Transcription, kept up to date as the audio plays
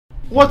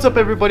What's up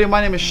everybody, my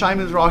name is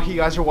Shyman Rocky. You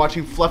guys are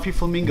watching Fluffy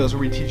Flamingos,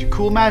 where we teach you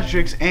cool magic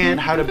tricks and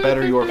how to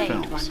better your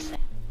films.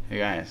 Hey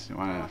guys, you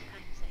wanna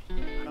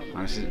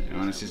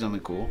see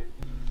something cool?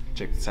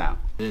 Check this out.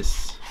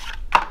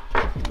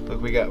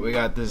 Look, we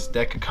got this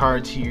deck of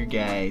cards here,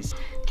 guys.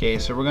 Okay,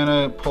 so we're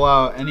gonna pull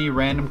out any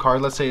random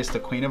card. Let's say it's the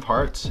Queen of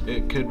Hearts.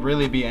 It could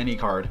really be any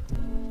card.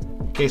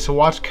 Okay, so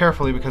watch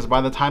carefully, because by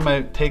the time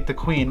I take the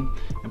Queen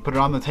and put it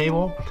on the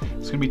table,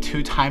 it's gonna be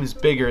 2 times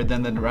bigger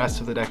than the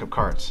rest of the deck of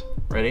cards.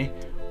 Ready?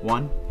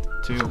 1,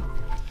 2,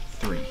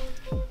 3.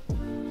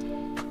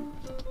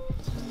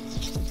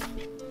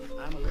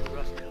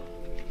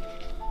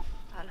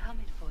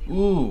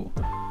 Ooh,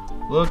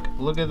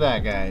 look at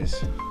that,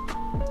 guys.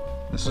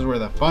 This is where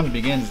the fun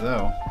begins,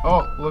 though.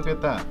 Oh, look at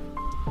that.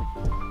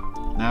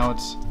 Now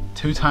it's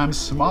 2 times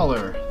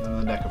smaller than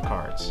the deck of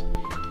cards.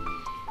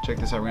 Check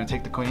this out. We're gonna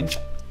take the Queen,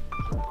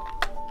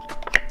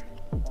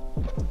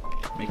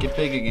 make it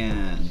big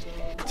again.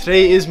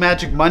 Today is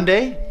Magic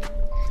Monday,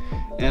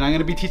 and I'm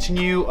gonna be teaching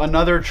you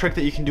another trick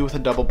that you can do with a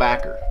double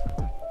backer.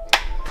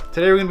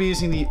 Today we're gonna be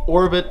using the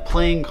Orbit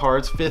playing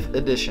cards 5th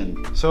edition.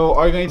 So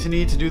all you're going to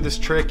need to do this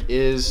trick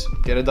is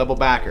get a double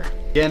backer.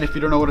 Again, if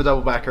you don't know what a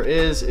double backer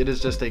is, it is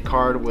just a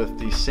card with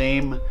the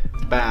same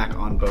back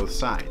on both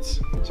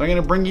sides. So I'm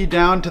gonna bring you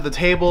down to the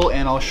table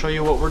and I'll show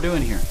you what we're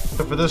doing here.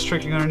 So for this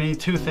trick, you're gonna need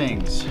 2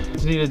 things.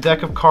 You need a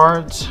deck of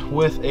cards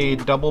with a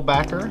double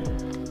backer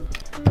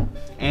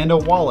and a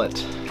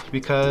wallet,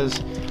 because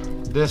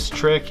this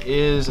trick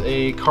is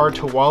a card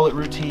to wallet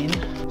routine.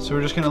 So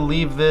we're just gonna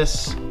leave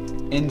this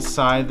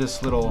inside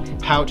this little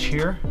pouch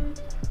here,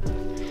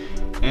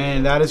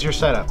 and that is your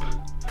setup.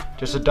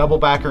 Just a double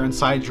backer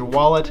inside your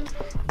wallet,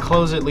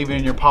 close it, leave it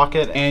in your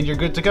pocket, and you're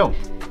good to go.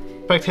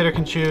 Spectator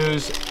can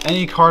choose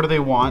any card they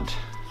want.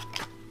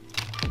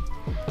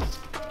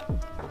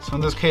 So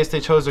in this case they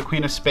chose the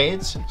Queen of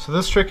Spades. So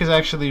this trick is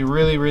actually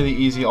really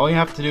easy. All you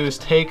have to do is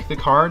take the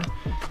card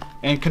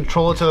and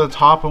control it to the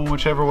top in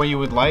whichever way you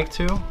would like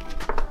to.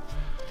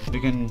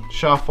 You can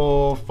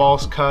shuffle,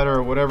 false cut,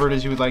 or whatever it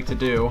is you would like to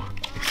do.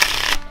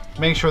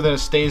 Make sure that it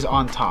stays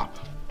on top.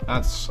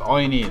 That's all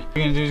you need. What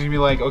you're gonna do is you're gonna be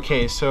like,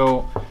 okay,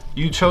 so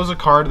you chose a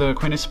card, the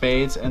Queen of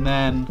Spades, and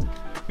then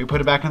we put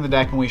it back in the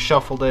deck and we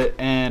shuffled it,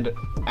 and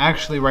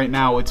actually right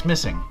now it's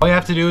missing. All you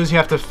have to do is you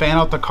have to fan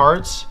out the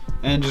cards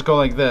and just go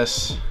like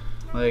this.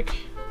 Like,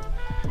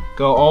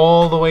 go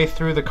all the way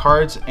through the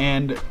cards.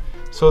 And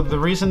so the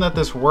reason that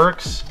this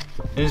works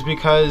is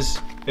because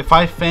if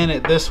I fan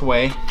it this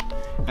way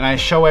and I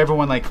show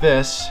everyone like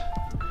this,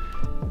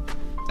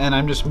 and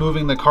I'm just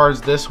moving the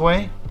cards this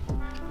way,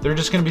 they're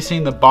just going to be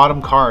seeing the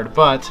bottom card.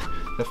 But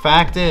the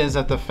fact is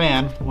that the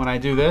fan, when I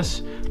do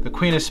this, the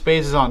Queen of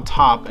Spades is on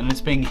top and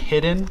it's being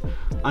hidden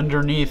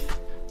underneath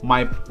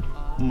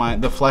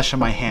the flesh of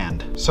my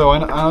hand. So I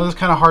know this is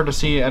kind of hard to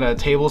see at a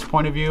table's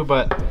point of view,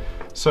 but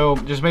so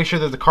just make sure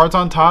that the card's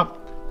on top,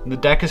 the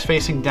deck is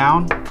facing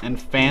down, and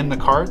fan the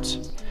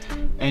cards,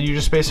 and you're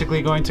just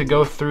basically going to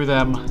go through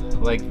them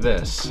like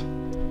this,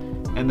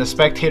 and the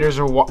spectators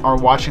are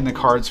watching the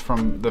cards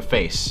from the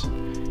face.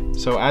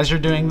 So as you're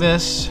doing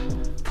this,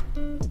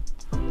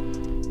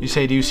 you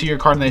say, do you see your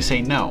card? And they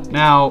say no.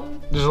 Now,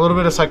 there's a little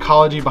bit of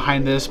psychology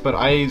behind this, but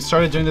I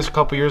started doing this a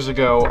couple years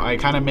ago. I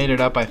kind of made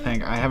it up, I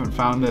think. I haven't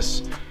found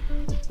this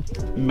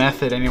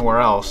method anywhere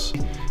else.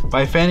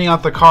 By fanning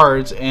out the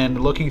cards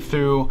and looking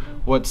through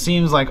what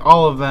seems like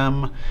all of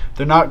them,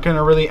 they're not going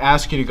to really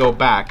ask you to go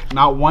back.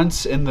 Not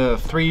once in the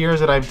 3 years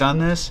that I've done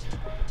this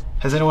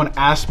has anyone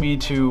asked me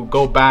to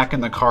go back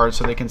in the card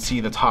so they can see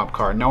the top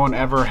card. No one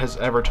has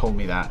ever told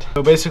me that.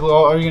 So basically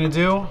all you're going to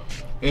do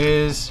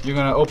is you're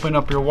going to open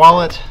up your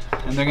wallet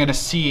and they're going to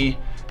see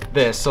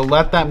this. So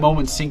let that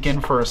moment sink in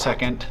for a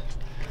second.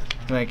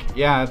 Like,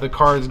 yeah, the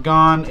card's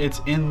gone,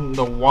 it's in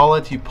the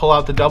wallet. You pull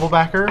out the double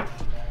backer,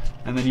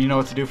 and then you know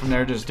what to do from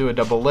there. Just do a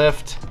double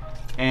lift,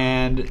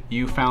 and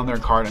you found their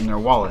card in their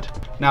wallet.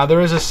 Now there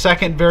is a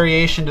second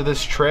variation to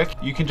this trick.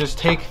 You can just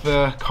take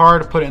the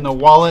card, put it in the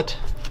wallet,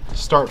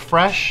 start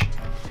fresh,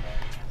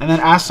 and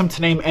then ask them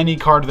to name any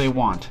card they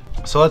want.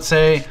 So let's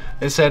say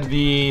they said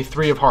the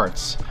 3 of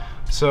Hearts.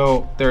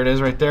 So there it is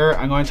right there.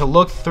 I'm going to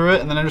look through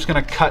it, and then I'm just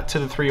going to cut to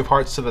the 3 of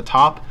Hearts to the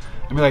top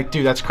and be like,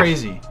 dude, that's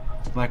crazy.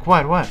 I'm like,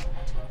 what?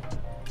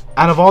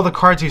 Out of all the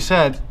cards you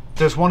said,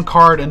 there's one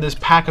card in this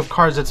pack of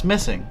cards that's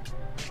missing,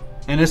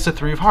 and it's the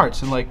 3 of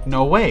Hearts. And like,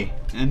 no way.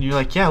 And you're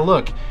like, yeah,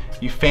 look,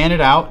 you fan it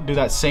out, do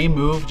that same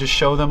move, just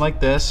show them like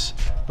this.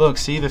 Look,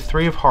 see, the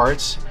 3 of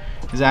Hearts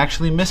is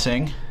actually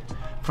missing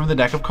from the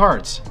deck of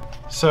cards.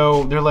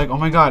 So they're like, oh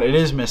my god, it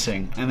is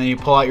missing. And then you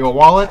pull out your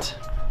wallet,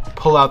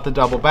 pull out the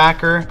double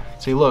backer,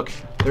 say, look,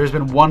 there's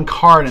been 1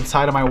 card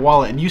inside of my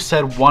wallet, and you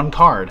said 1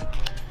 card.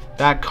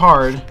 That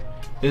card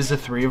is the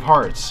 3 of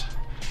Hearts.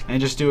 And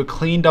just do a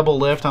clean double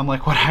lift on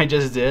like what I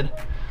just did.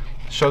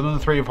 Show them the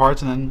 3 of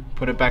Hearts and then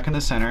put it back in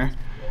the center.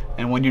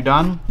 And when you're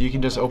done, you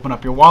can just open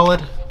up your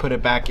wallet, put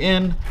it back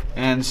in,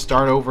 and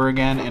start over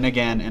again and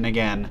again and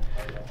again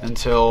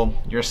until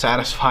you're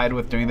satisfied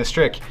with doing this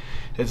trick.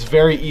 It's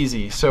very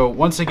easy. So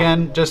once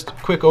again, just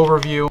quick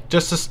overview.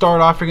 Just to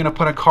start off, you're gonna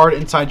put a card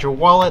inside your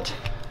wallet,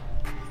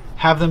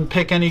 have them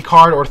pick any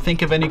card or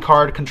think of any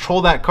card,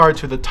 control that card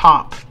to the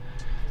top,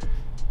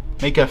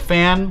 make a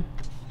fan,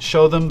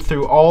 show them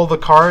through all the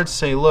cards,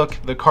 say look,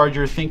 the card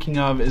you're thinking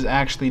of is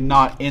actually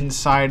not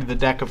inside the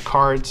deck of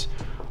cards.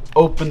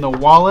 Open the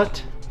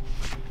wallet,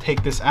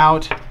 take this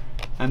out,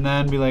 and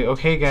then be like,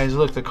 okay guys,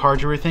 look, the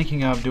card you were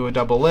thinking of, do a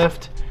double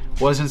lift,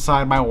 was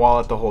inside my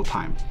wallet the whole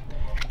time.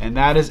 And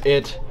that is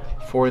it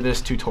for this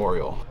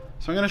tutorial.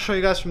 So I'm gonna show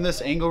you guys from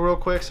this angle real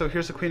quick. So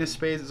here's the Queen of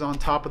Spades, it's on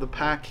top of the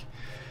pack.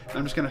 And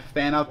I'm just gonna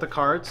fan out the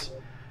cards.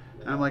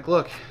 And I'm like,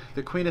 look,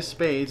 the Queen of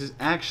Spades is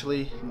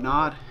actually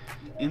not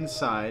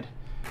inside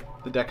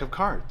the deck of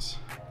cards.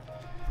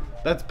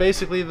 That's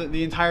basically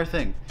the entire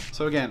thing.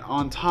 So again,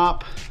 on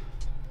top,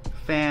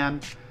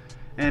 fan,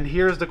 and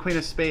here's the Queen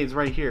of Spades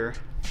right here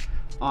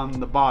on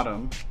the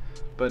bottom,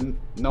 but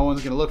no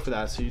one's gonna look for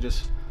that, so you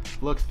just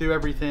look through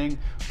everything.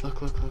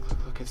 Look,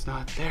 it's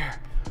not there.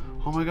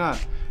 Oh my god.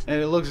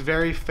 And it looks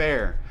very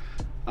fair.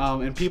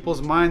 In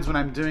people's minds when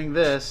I'm doing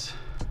this,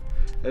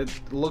 it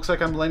looks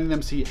like I'm letting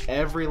them see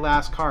every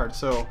last card,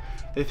 so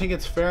they think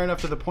it's fair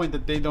enough to the point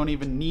that they don't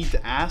even need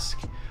to ask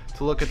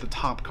to look at the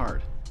top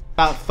card.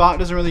 That thought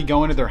doesn't really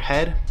go into their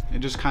head. It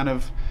just kind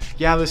of,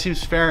 yeah, this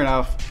seems fair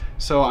enough,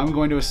 so I'm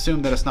going to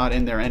assume that it's not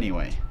in there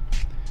anyway.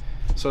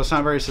 So it's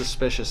not very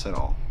suspicious at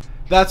all.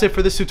 That's it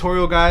for this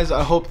tutorial, guys.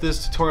 I hope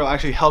this tutorial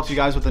actually helps you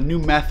guys with a new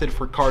method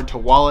for card to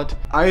wallet.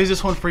 I used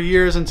this one for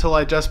years until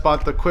I just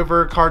bought the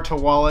Quiver card to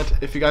wallet.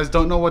 If you guys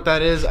don't know what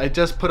that is, I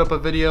just put up a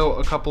video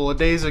a couple of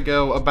days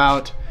ago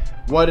about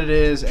what it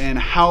is and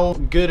how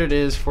good it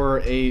is for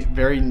a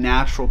very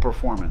natural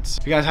performance.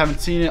 If you guys haven't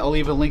seen it, I'll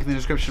leave a link in the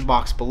description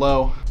box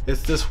below.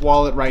 It's this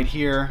wallet right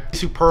here.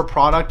 Superb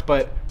product,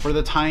 but for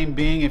the time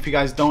being, if you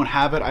guys don't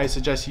have it, I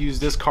suggest you use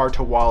this card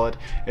to wallet.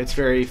 It's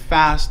very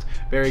fast,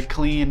 very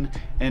clean,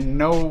 and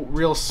no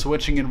real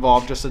switching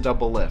involved, just a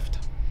double lift.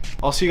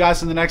 I'll see you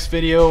guys in the next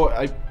video.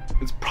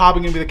 It's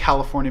probably gonna be the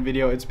California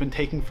video. It's been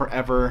taking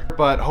forever,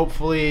 but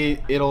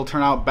hopefully it'll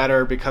turn out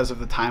better because of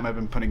the time I've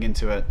been putting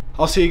into it.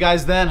 I'll see you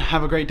guys then.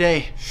 Have a great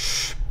day.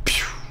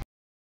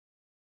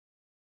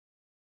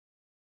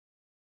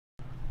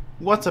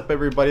 What's up,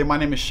 everybody? My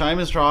name is Shai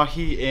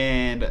Mizrahi,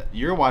 and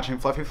you're watching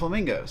Fluffy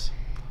Flamingos.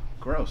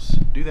 Gross.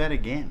 Do that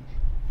again.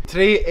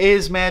 Today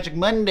is Magic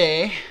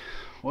Monday.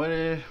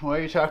 Why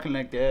are you talking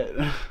like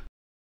that?